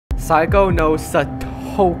Saiko no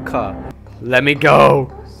Sutoka. Let me go.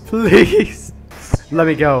 Please. Let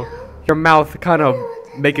me go. Your mouth kind of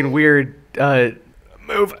making weird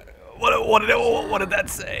move. What did that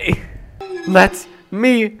say? Let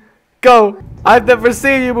me go. I've never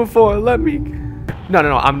seen you before. Let me. No.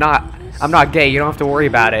 I'm not gay. You don't have to worry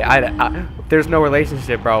about it. There's no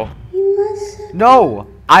relationship, bro. No.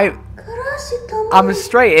 I'm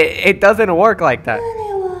straight. It doesn't work like that.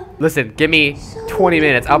 Listen, give me 20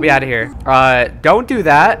 minutes. I'll be out of here. Don't do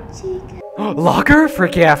that. Locker?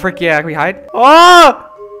 Frick yeah. Can we hide? Oh!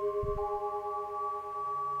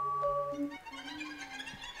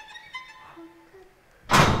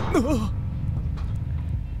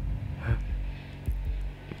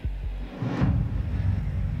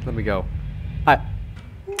 Let me go. Let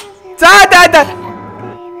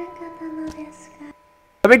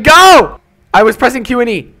me go! I was pressing Q and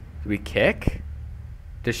E. Do we kick?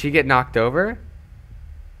 Does she get knocked over?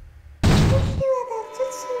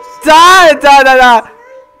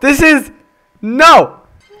 This is no.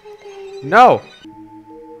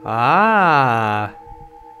 Ah,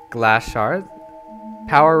 glass shards.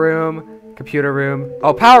 Power room, computer room.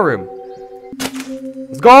 Oh, power room.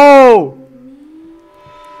 Let's go.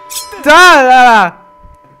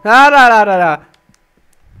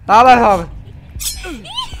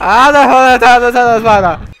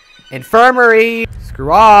 Infirmary.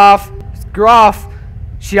 Screw off.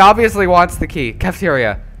 She obviously wants the key.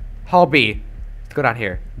 Cafeteria. Hall B. Let's go down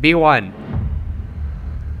here. B1.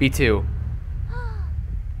 B2.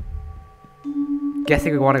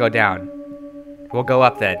 Guessing we want to go down. We'll go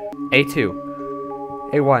up then. A2.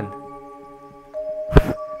 A1.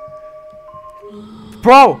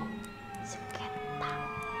 Bro!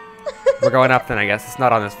 We're going up then, I guess. It's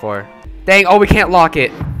not on this floor. Dang, oh, we can't lock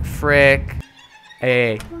it. Frick.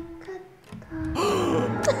 A.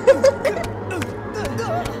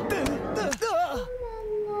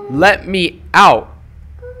 Let me out.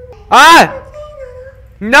 Ah!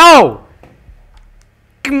 No!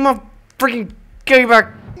 Give me my freaking give me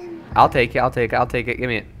back. I'll take it. Give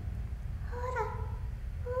me it.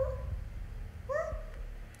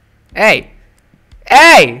 Hey!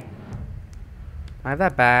 I have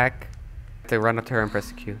that back. To run up to her and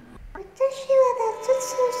press Q.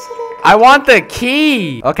 I want the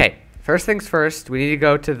key! Okay, first things first, we need to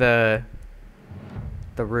go to the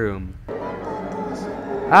room.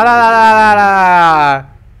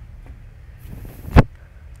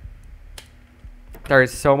 There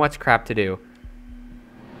is so much crap to do.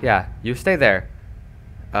 Yeah, you stay there.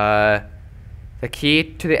 The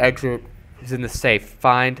key to the exit is in the safe.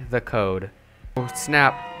 Find the code. Oh,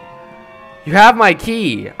 snap. You have my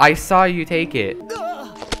key. I saw you take it.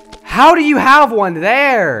 How do you have one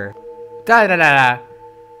there?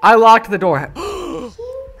 I locked the door.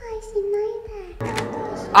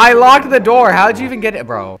 I locked the door. How'd you even get it,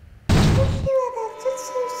 bro?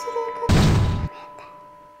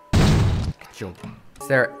 Is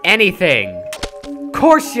there anything? Of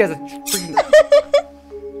course she has a freaking...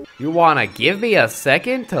 You wanna give me a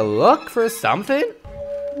second to look for something?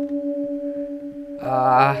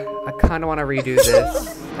 I kinda wanna redo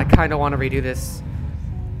this.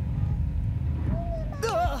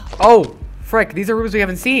 Oh, frick, these are rooms we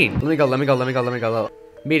haven't seen. Let me go.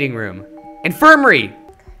 Meeting room. Infirmary!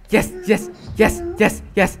 Yes. Yes.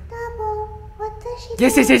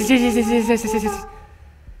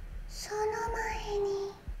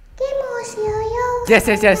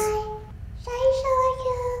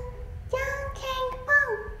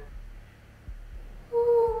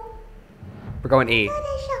 We're going E.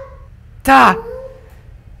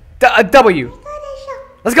 W.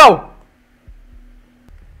 Let's go.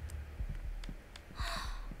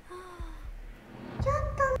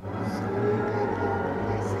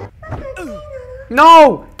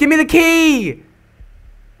 No! Give me the key!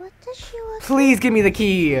 Please give me the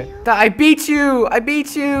key. I beat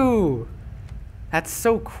you. That's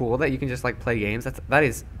so cool that you can just like play games. That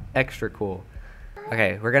is extra cool.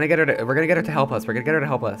 Okay, we're gonna get her to help us. You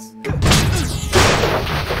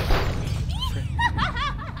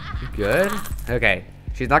good? Okay.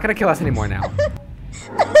 She's not gonna kill us anymore now.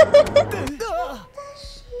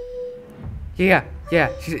 Yeah.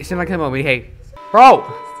 She's not gonna kill me. Hey. Bro!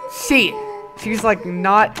 She's like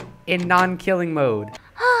not in non-killing mode.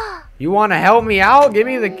 You wanna help me out? Give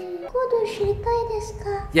me the...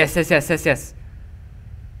 Yes.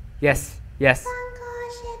 Yes.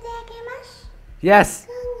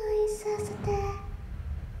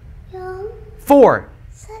 4.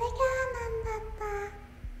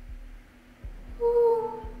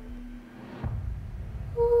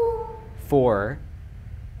 4.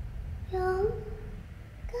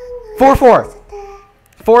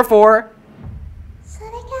 4 4.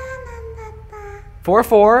 4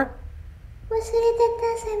 4.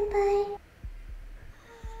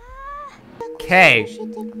 Okay.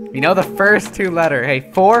 You know the first 2 letter. Hey,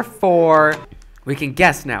 4 4. We can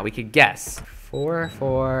guess now. We can guess. 4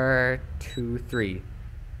 4 2 3.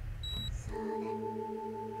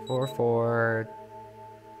 4 4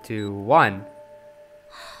 2 1.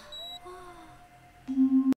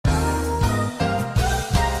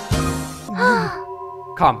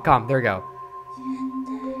 Calm. There we go.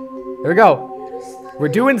 There we go. We're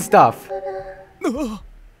doing stuff.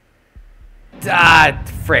 Ah,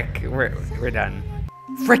 frick. We're done.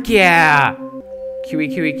 Frick yeah!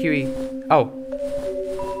 QE. Oh.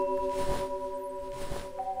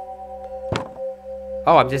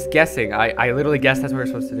 Oh, I'm just guessing. I literally guessed that's what we're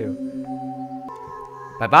supposed to do.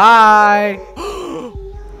 Bye-bye!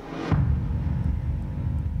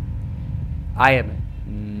 I am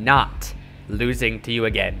not losing to you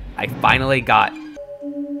again. I finally got...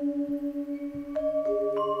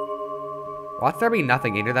 Watch there be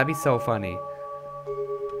nothing in here. That'd be so funny.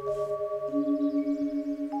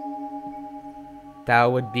 That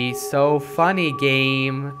would be so funny,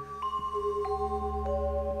 game.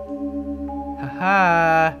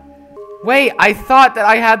 Haha. Wait, I thought that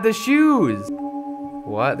I had the shoes.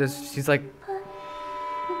 What? She's like...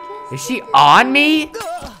 Is she on me?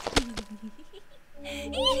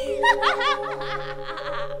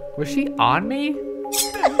 Was she on me?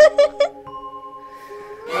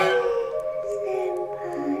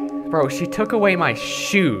 Bro, she took away my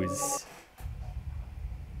shoes.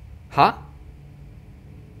 Huh?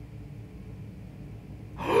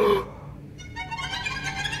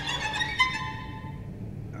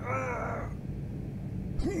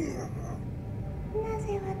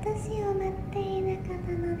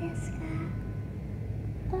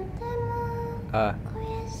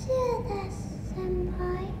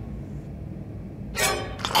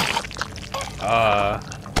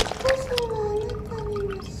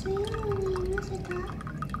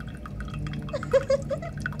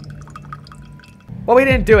 Well, we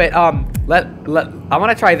didn't do it. I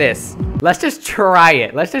want to try this. Let's just try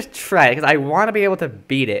it. Let's just try it because I want to be able to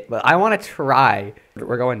beat it, but I want to try.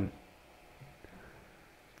 We're going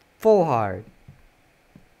full hard.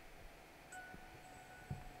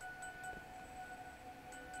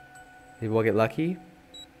 Maybe we'll get lucky.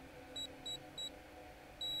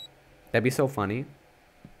 That'd be so funny.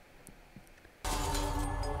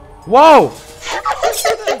 Whoa!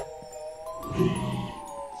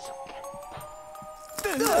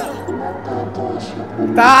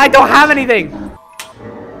 I don't have anything!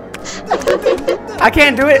 I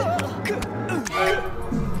can't do it!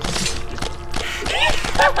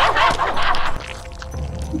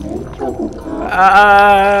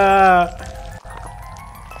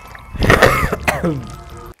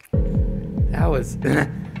 That was...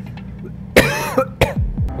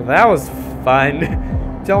 Well, that was fun.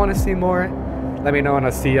 Do y'all want to see more? Let me know and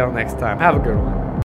I'll see y'all next time. Have a good one.